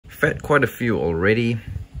fed quite a few already.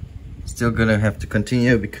 Still gonna have to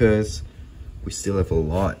continue because we still have a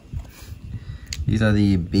lot. These are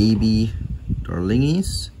the baby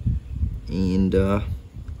darlingies. And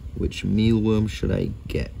which mealworm should I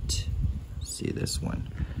get? See this one.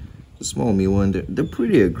 The small mealworm, they're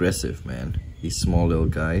pretty aggressive, man. These small little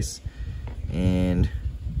guys. And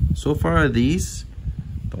so far these,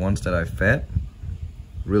 the ones that I fed,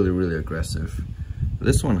 really aggressive.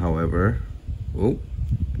 This one, however, oh,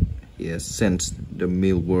 he has sensed the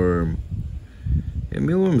mealworm. Yeah,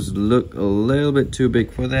 mealworms look a little bit too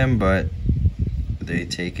big for them, but they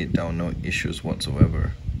take it down, no issues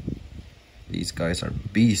whatsoever. These guys are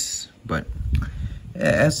beasts, but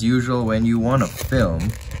as usual, when you want to film,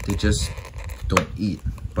 they just don't eat.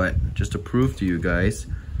 But just to prove to you guys,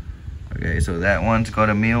 okay, so that one's got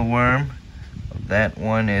a mealworm. That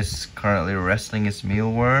one is currently wrestling his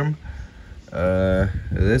mealworm.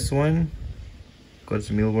 This one got his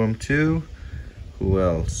mealworm too. Who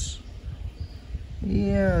else?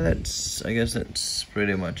 Yeah, I guess that's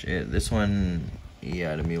pretty much it. This one,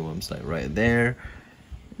 yeah, the mealworm's like right there.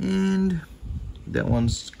 And that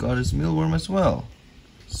one's got his mealworm as well.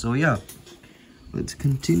 So yeah, let's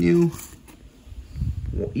continue.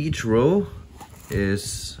 Each row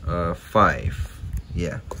is 5.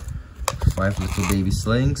 Yeah, 5 little baby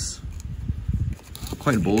slings.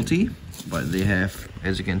 Quite bolty, but they have,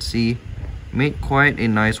 as you can see, made quite a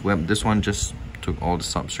nice web. This one just took all the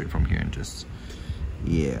substrate from here and just,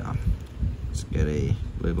 yeah. Let's get a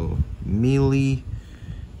little mealy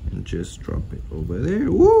and just drop it over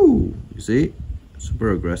there. Woo! You see?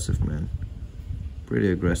 Super aggressive, man.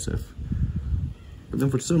 Pretty aggressive. But then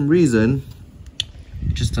for some reason,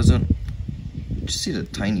 it just doesn't. Just see the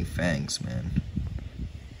tiny fangs, man.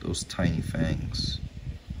 Those tiny fangs.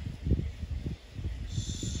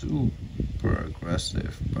 Super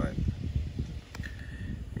aggressive, but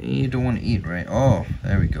you don't want to eat, right? Oh,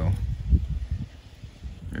 there we go.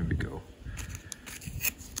 There we go.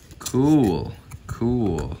 Cool.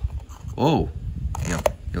 Cool. Oh,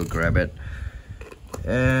 yep, he'll grab it.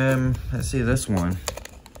 Let's see this one.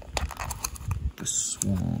 The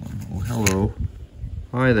swan. Oh, hello.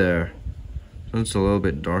 Hi there. So it's a little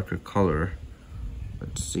bit darker color.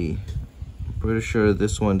 Let's see. I'm pretty sure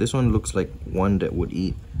this one looks like one that would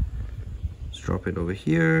eat. Let's drop it over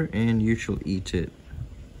here and you shall eat it.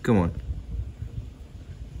 Come on.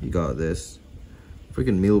 You got this.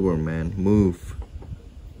 Freaking mealworm, man. Move.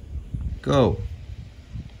 Go.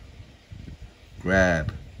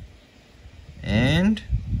 Grab. And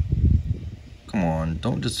come on,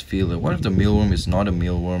 don't just feel it. What if the mealworm is not a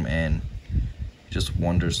mealworm and just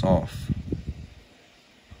wanders off?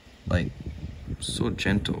 Like, so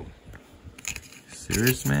gentle.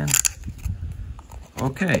 Serious, man?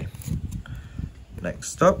 Okay.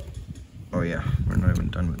 Next up. Oh yeah, we're not even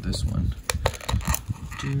done with this one.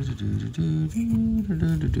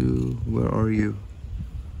 Where are you?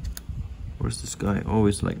 Where's this guy? Oh,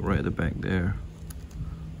 he's like right at the back there.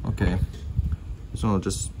 Okay. So I'll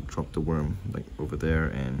just drop the worm like over there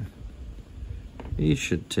and he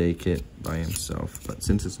should take it by himself. But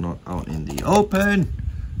since it's not out in the open,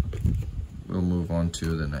 we'll move on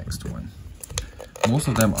to the next one. Most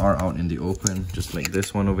of them are out in the open, just like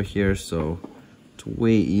this one over here, so it's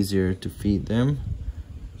way easier to feed them.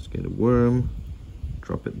 Just get a worm,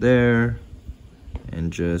 drop it there,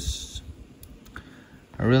 and just,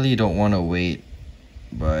 I really don't want to wait,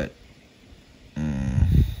 but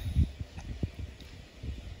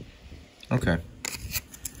okay.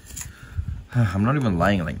 I'm not even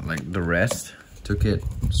lying, like the rest took it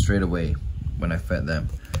straight away when I fed them.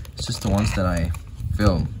 It's just the ones that I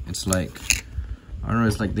film. It's like, I don't know,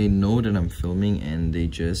 it's like they know that I'm filming and they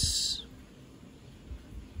just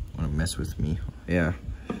want to mess with me. Yeah.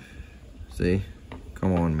 See?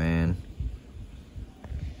 Come on, man.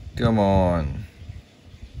 Come on.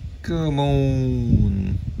 Come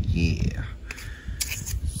on. Yeah.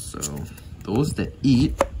 So, those that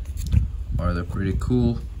eat are the pretty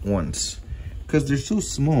cool ones. Because they're so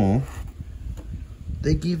small,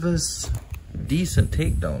 they give us decent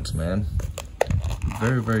takedowns, man.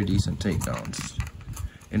 Very decent takedowns.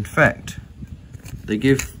 In fact, they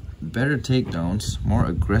give better takedowns, more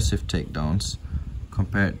aggressive takedowns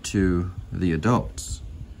compared to the adults.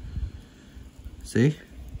 See?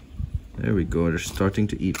 There we go. They're starting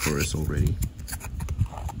to eat for us already.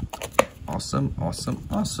 Awesome, awesome,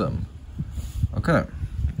 awesome. Okay.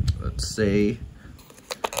 Let's say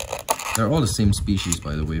they're all the same species,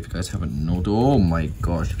 by the way, if you guys haven't noticed. Oh my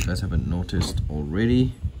gosh, if you guys haven't noticed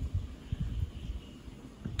already.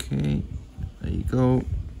 Okay, there you go.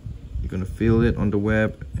 You're gonna feel it on the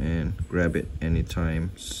web and grab it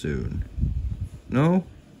anytime soon. No?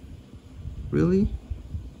 Really?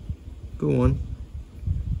 Go on.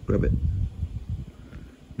 Grab it.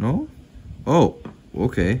 No? Oh,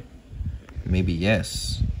 okay. Maybe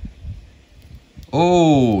yes.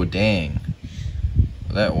 Oh, dang.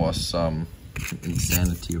 That was some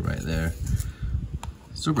insanity right there.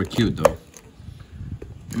 Super cute though.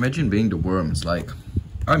 Imagine being the worm. It's like,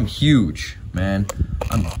 I'm huge, man.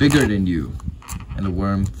 I'm bigger than you. And the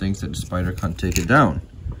worm thinks that the spider can't take it down.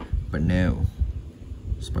 But no.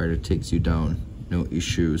 Spider takes you down. No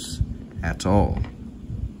issues at all.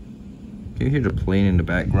 Can you hear the plane in the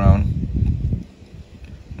background?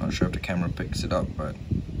 Not sure if the camera picks it up, but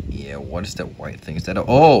yeah, what is that white thing? Is that a,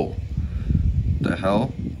 oh! The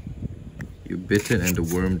hell? You bit it and the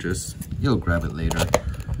worm just, you'll grab it later.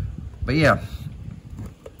 But yeah,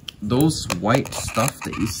 those white stuff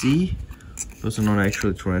that you see, those are not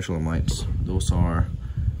actually tarantula mites. Those are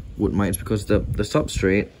wood mites because the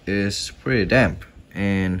substrate is pretty damp,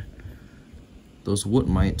 and those wood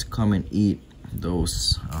mites come and eat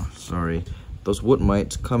those, those wood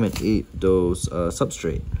mites come and eat those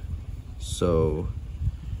substrate. So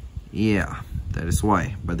yeah, that is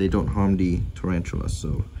why, but they don't harm the tarantula,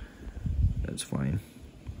 so that's fine.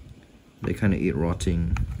 They kind of eat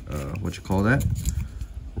rotting, what you call that?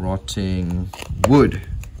 Rotting wood.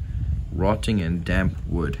 Rotting and damp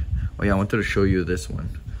wood. Oh yeah, I wanted to show you this one.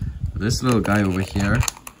 This little guy over here,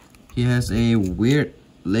 he has a weird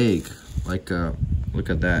leg. Like, look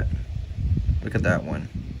at that. Look at that one.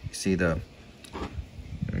 You see the, I'm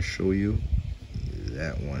gonna show you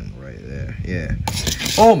that one right there. Yeah.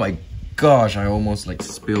 Oh my gosh, I almost like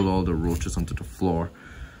spilled all the roaches onto the floor.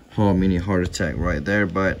 Oh, mini heart attack right there.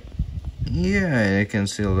 But yeah, I can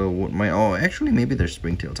see a little wood mite. Oh, actually maybe they're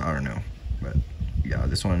springtails, I don't know. But yeah,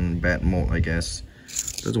 this one bad mold, I guess.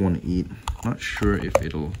 Doesn't want to eat. Not sure if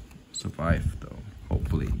it'll survive though.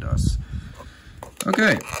 Hopefully it does.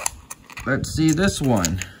 Okay, let's see this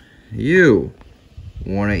one. You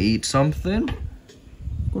want to eat something?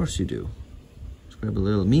 Of course you do. Let's grab a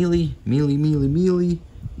little mealy.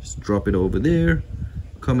 Just drop it over there.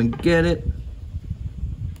 Come and get it.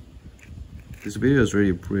 This video is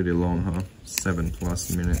really pretty long, huh?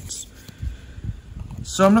 7+ minutes.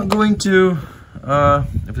 So I'm not going to,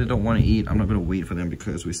 if they don't want to eat, I'm not going to wait for them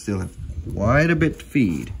because we still have quite a bit to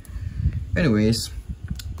feed. Anyways,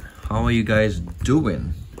 how are you guys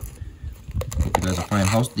doing? Hope you guys are fine.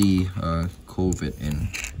 How's the COVID in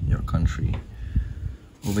your country?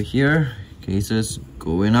 Over here, cases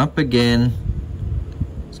going up again.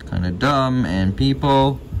 It's kind of dumb, and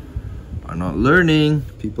people are not learning.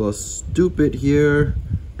 People are stupid here.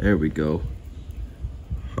 There we go.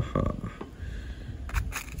 Haha.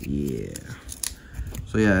 Yeah.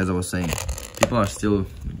 So yeah, as I was saying, people are still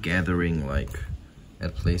gathering like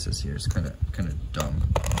at places here. It's kind of dumb.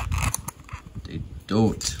 They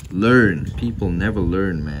don't learn. People never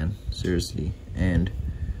learn, man. Seriously. And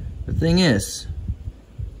the thing is,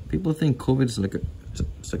 people think COVID is like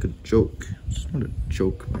it's like a joke. It's not a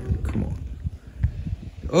joke, man. Come on.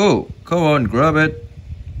 Oh, come on, grab it.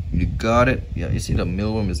 You got it. Yeah, you see the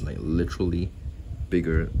mealworm is like literally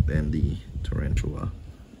bigger than the tarantula.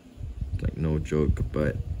 It's like no joke,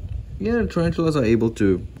 but yeah, the tarantulas are able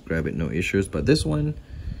to grab it, no issues. But this one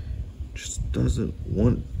just doesn't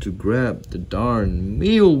want to grab the darn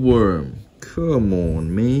mealworm. Come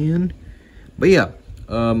on, man. But yeah,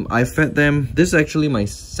 I fed them. This is actually my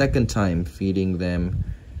second time feeding them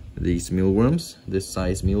these mealworms, this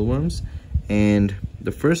size mealworms. And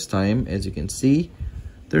the first time, as you can see,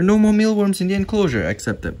 there are no more mealworms in the enclosure,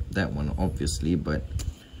 except that one, obviously. But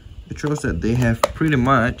it shows that they have pretty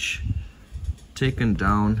much taken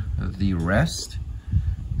down the rest.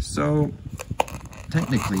 So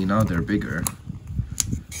technically now they're bigger.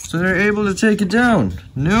 So they're able to take it down,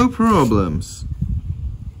 no problems.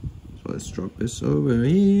 So let's drop this over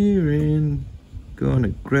here and gonna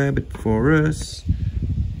grab it for us.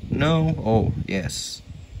 No, oh yes,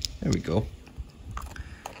 there we go.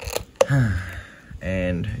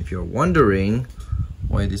 And if you're wondering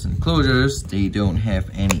why these enclosures, they don't have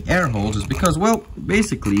any air holes, is because, well,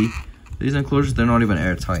 basically these enclosures, they're not even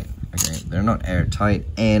airtight. Okay, they're not airtight,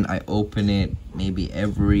 and I open it maybe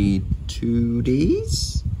every 2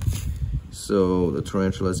 days, so the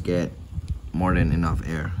tarantulas get more than enough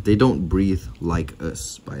air. They don't breathe like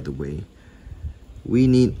us, by the way. We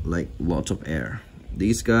need like lots of air.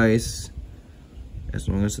 These guys, as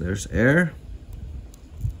long as there's air,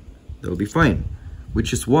 they'll be fine.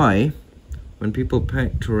 Which is why when people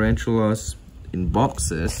pack tarantulas in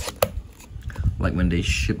boxes, like when they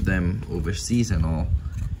ship them overseas and all,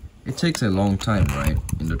 it takes a long time, right,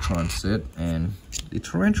 in the transit, and the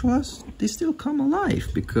tarantulas, they still come alive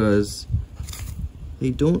because they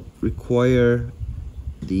don't require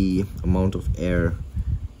the amount of air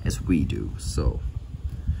as we do. So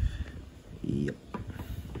yep,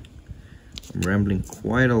 I'm rambling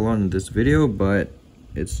quite a lot in this video, but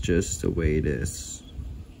it's just the way it is.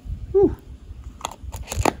 Whew.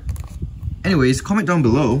 Anyways, comment down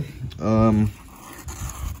below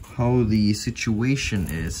how the situation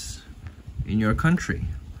is in your country,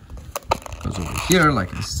 because over here,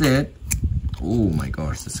 like I said, oh my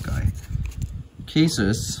gosh, this guy,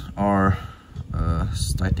 cases are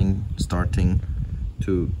starting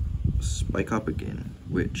to spike up again,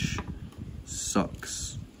 which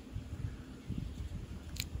sucks.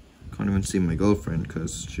 Can't even see my girlfriend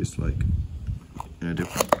because she's like in a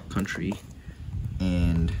different country,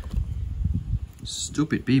 and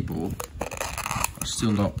stupid people are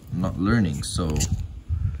still not learning. So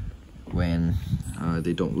when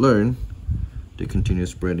they don't learn, they continue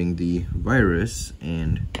spreading the virus,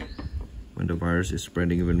 and when the virus is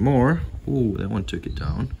spreading even more, oh, that one took it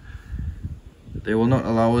down, they will not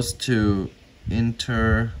allow us to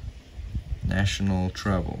international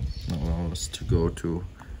travel, not allow us to go to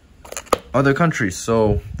other countries.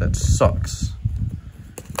 So that sucks.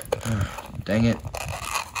 Dang it,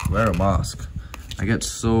 wear a mask. I get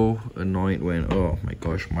so annoyed when, oh my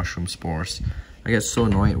gosh, mushroom spores. I get so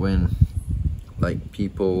annoyed when like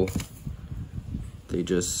people, they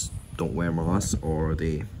just don't wear masks, or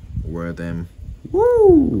they wear them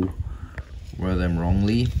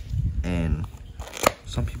wrongly, and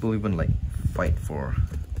some people even like fight for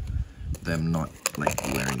them not like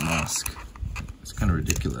wearing masks. It's kind of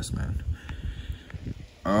ridiculous, man.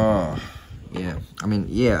 Yeah, I mean,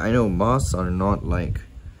 yeah, I know masks are not like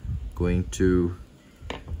going to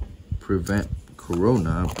prevent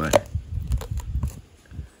corona, but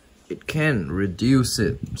it can reduce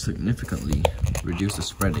it significantly, reduce the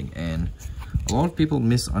spreading. And a lot of people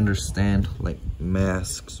misunderstand like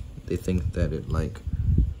masks. They think that it like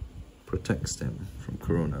protects them from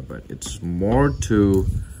corona, but it's more to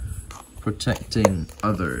protecting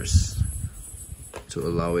others, to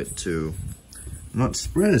allow it to not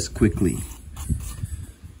spread as quickly.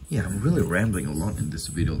 Yeah, I'm really rambling a lot in this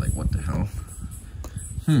video, like what the hell.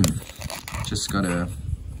 Just gotta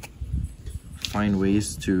find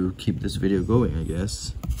ways to keep this video going, I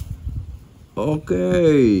guess.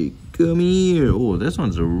 Okay, come here. Oh, this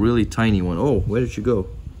one's a really tiny one. Oh, where did you go?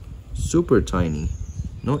 Super tiny.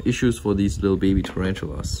 No issues for these little baby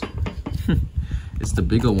tarantulas. It's the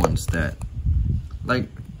bigger ones that, like,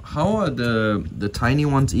 how are the tiny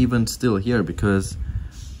ones even still here? Because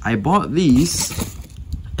I bought these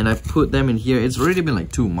and I put them in here. It's already been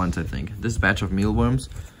like 2 months, I think. This batch of mealworms,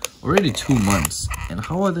 already 2 months. And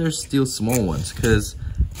how are there still small ones? Because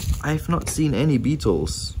I've not seen any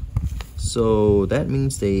beetles. So that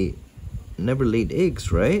means they never laid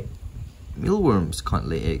eggs, right? Mealworms can't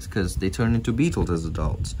lay eggs because they turn into beetles as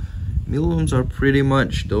adults. Mealworms are pretty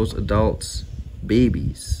much those adults'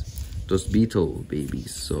 babies, those beetle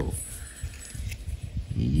babies. So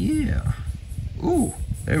yeah. Ooh,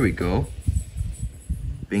 there we go.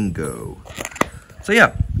 Bingo. So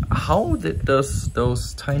yeah, how did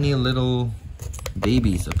those tiny little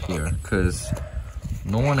babies appear? Because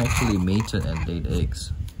no one actually mated and laid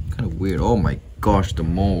eggs. Kind of weird. Oh my gosh, the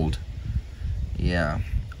mold. Yeah,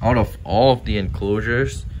 out of all of the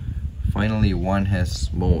enclosures, finally one has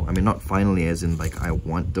mold. I mean, not finally as in like I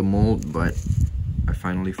want the mold, but I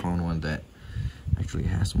finally found one that actually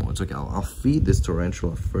has mold. It's okay, I'll feed this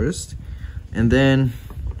tarantula first, and then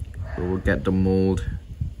we'll get the mold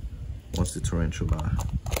once the tarantula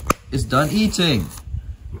is done eating.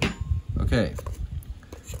 Okay,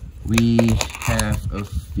 we have a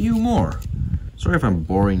few more. Sorry if I'm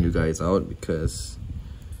boring you guys out because,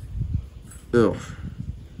 ugh,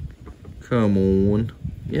 come on.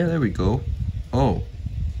 Yeah, there we go. Oh,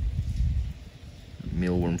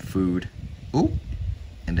 mealworm food. Oh,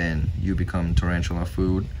 and then you become tarantula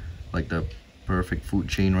food, like the perfect food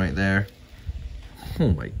chain right there.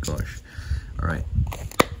 Oh my gosh. All right,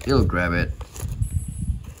 you'll grab it.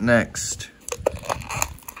 Next.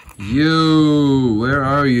 You, where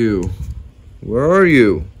are you? Where are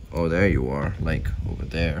you? Oh, there you are, like over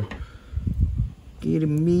there. Get a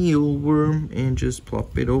mealworm and just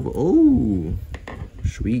plop it over. Oh,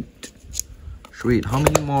 sweet. Sweet. How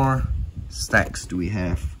many more stacks do we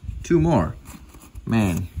have? 2 more.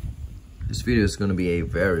 Man, this video is gonna be a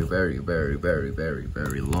very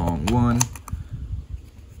long one.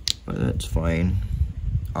 But that's fine.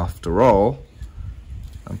 After all,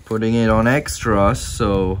 I'm putting it on extras,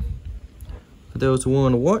 so for those who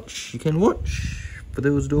want to watch, you can watch. For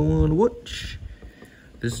those who don't want to watch,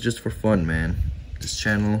 this is just for fun, man. This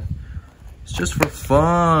channel is It's just for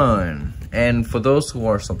fun. And for those who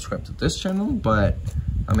are subscribed to this channel, but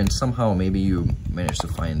I mean, somehow maybe you managed to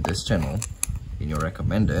find this channel in your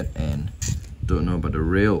recommended and don't know about the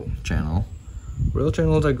real channel. Real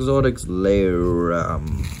channel's Exotics Lair.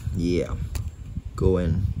 Yeah, go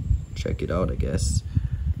and check it out, I guess.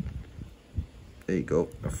 There you go,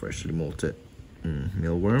 a freshly molted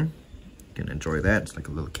mealworm. You can enjoy that, it's like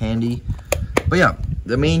a little candy. But yeah,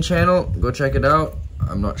 the main channel, go check it out.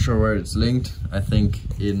 I'm not sure where it's linked. I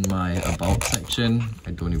think in my about section. I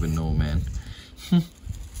don't even know, man.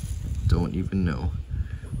 Don't even know.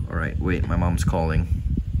 Alright, wait, my mom's calling.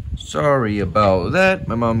 Sorry about that.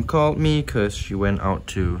 My mom called me because she went out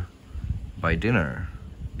to buy dinner.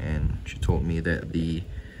 And she told me that I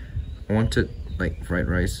wanted like fried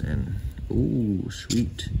rice and... Ooh,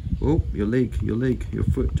 sweet. Oh, your leg, your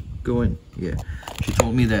foot. Go in. Yeah. She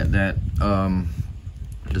told me that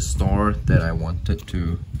the store that I wanted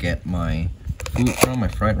to get my food from, my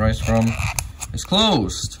fried rice from, is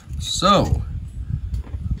closed. So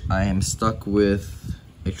I am stuck with,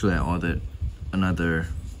 actually I ordered another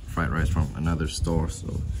fried rice from another store,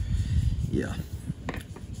 so yeah.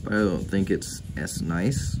 But I don't think it's as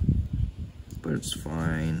nice, but it's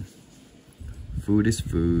fine. Food is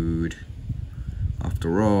food.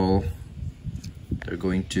 After all, they're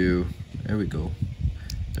going to, there we go,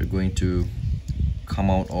 they're going to come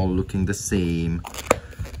out all looking the same,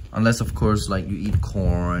 unless of course like you eat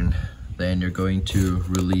corn, then you're going to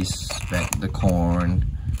release back the corn.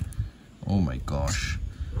 Oh my gosh.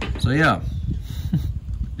 So yeah.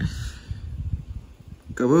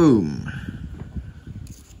 Kaboom.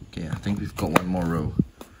 Okay, I think we've got one more row.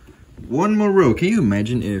 One more row. Can you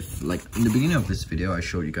imagine if, like, in the beginning of this video I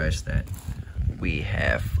showed you guys that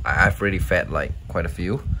I've already fed like quite a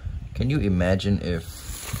few. Can you imagine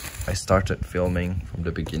if I started filming from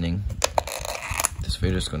the beginning? This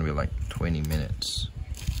video is gonna be like 20 minutes.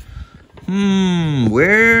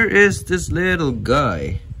 Where is this little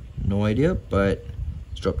guy? No idea, but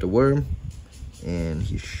let's drop the worm and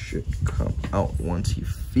he should come out once he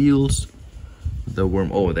feels the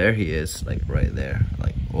worm. Oh, there he is, like right there.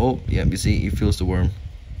 Like, oh yeah, you see, he feels the worm.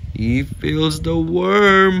 He feels the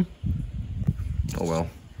worm. Oh well.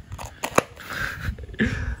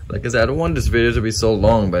 Like I said, I don't want this video to be so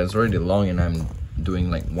long, but it's already long and I'm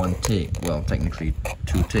doing like one take. Well, technically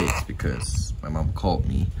 2 takes because my mom called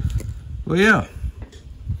me. But yeah.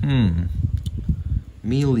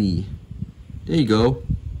 Mealy. There you go.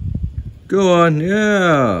 Go on,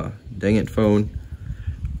 yeah. Dang it, phone.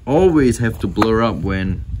 Always have to blur up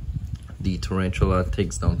when the tarantula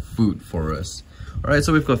takes down food for us. Alright,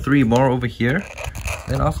 so we've got 3 more over here.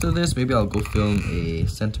 Then after this, maybe I'll go film a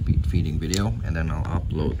centipede feeding video and then I'll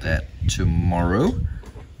upload that tomorrow.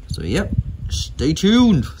 So yep, stay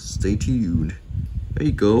tuned. Stay tuned. There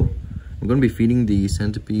you go. I'm gonna be feeding the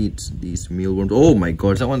centipedes these mealworms. Oh my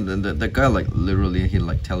god, that one, that guy like literally he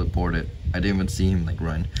like teleported. I didn't even see him like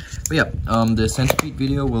run. But yeah, the centipede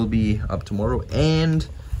video will be up tomorrow and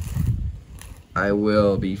I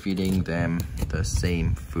will be feeding them the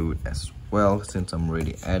same food as well since I'm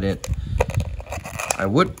already at it. I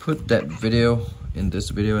would put that video in this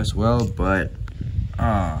video as well, but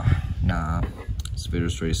nah, this video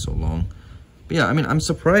is already so long. But yeah, I mean, I'm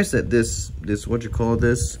surprised that this what you call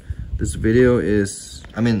this video is,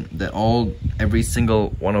 I mean, that every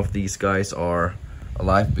single one of these guys are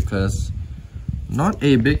alive, because not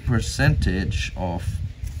a big percentage of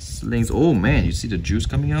slings. Oh man, you see the juice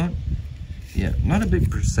coming out? Yeah, not a big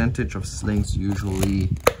percentage of slings usually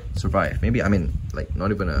survive. Maybe, I mean, like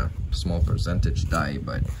not even a small percentage die,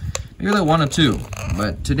 but maybe like 1 or 2.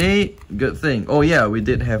 But today, good thing. Oh yeah, we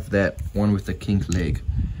did have that one with the kink leg.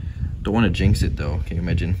 Don't want to jinx it though. Can you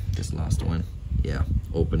imagine this last one? Yeah,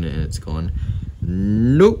 open it and it's gone.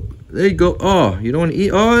 Nope. There you go. Oh, you don't want to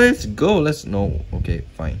eat? Oh, let's go. Let's, no. Okay,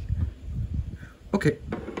 fine. Okay.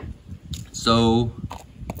 So,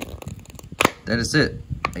 that is it,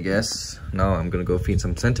 I guess. Now I'm gonna go feed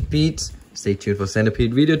some centipedes. Stay tuned for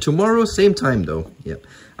centipede video tomorrow, same time though. Yep.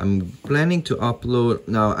 I'm planning to upload,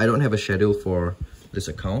 now I don't have a schedule for this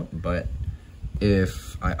account, but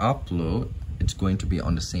if I upload, it's going to be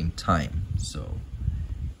on the same time. So,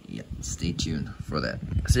 yeah, stay tuned for that.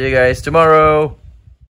 See you guys tomorrow.